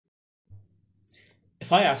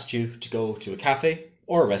If I asked you to go to a cafe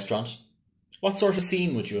or a restaurant, what sort of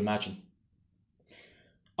scene would you imagine?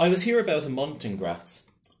 I was here about a month in Graz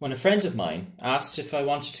when a friend of mine asked if I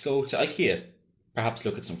wanted to go to IKEA, perhaps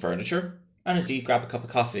look at some furniture, and indeed grab a cup of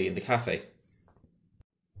coffee in the cafe.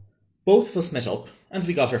 Both of us met up and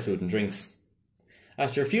we got our food and drinks.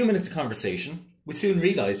 After a few minutes of conversation, we soon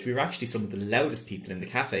realised we were actually some of the loudest people in the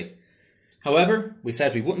cafe. However, we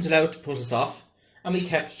said we wouldn't allow it to put us off, and we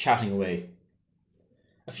kept chatting away.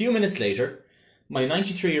 A few minutes later, my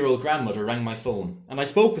 93-year-old grandmother rang my phone, and I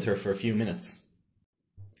spoke with her for a few minutes.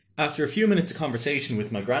 After a few minutes of conversation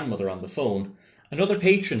with my grandmother on the phone, another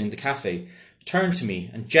patron in the cafe turned to me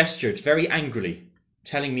and gestured very angrily,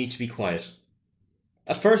 telling me to be quiet.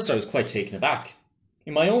 At first I was quite taken aback.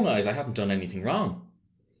 In my own eyes I hadn't done anything wrong.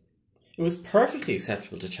 It was perfectly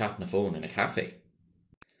acceptable to chat on a phone in a cafe.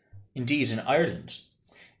 Indeed, in Ireland,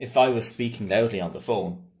 if I was speaking loudly on the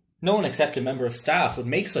phone, no one except a member of staff would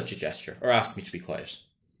make such a gesture or ask me to be quiet.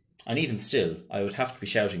 And even still, I would have to be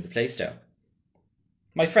shouting the place down.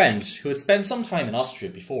 My friend, who had spent some time in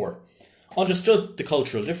Austria before, understood the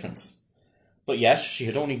cultural difference, but yet she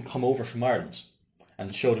had only come over from Ireland,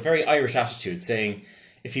 and showed a very Irish attitude, saying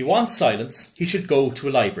if he wants silence, he should go to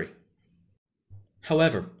a library.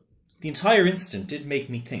 However, the entire incident did make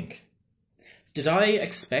me think. Did I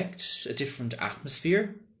expect a different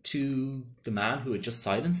atmosphere to the man who had just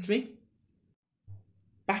silenced me?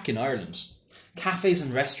 Back in Ireland, cafes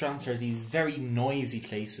and restaurants are these very noisy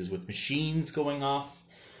places with machines going off,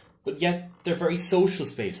 but yet they're very social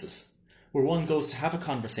spaces where one goes to have a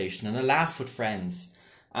conversation and a laugh with friends.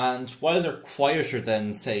 And while they're quieter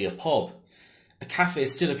than, say, a pub, a cafe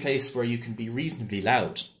is still a place where you can be reasonably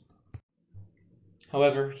loud.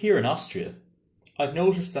 However, here in Austria, I've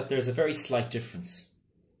noticed that there's a very slight difference.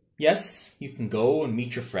 Yes, you can go and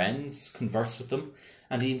meet your friends, converse with them,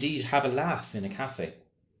 and indeed have a laugh in a cafe.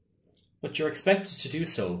 But you're expected to do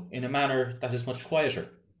so in a manner that is much quieter.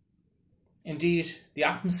 Indeed, the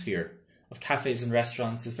atmosphere of cafes and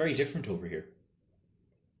restaurants is very different over here.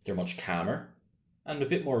 They're much calmer and a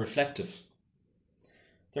bit more reflective.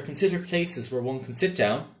 They're considered places where one can sit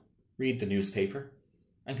down, read the newspaper,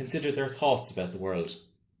 and consider their thoughts about the world.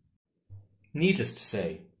 Needless to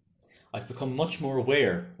say, I've become much more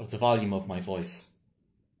aware of the volume of my voice.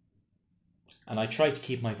 And I try to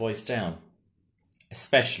keep my voice down,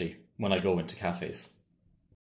 especially when I go into cafes.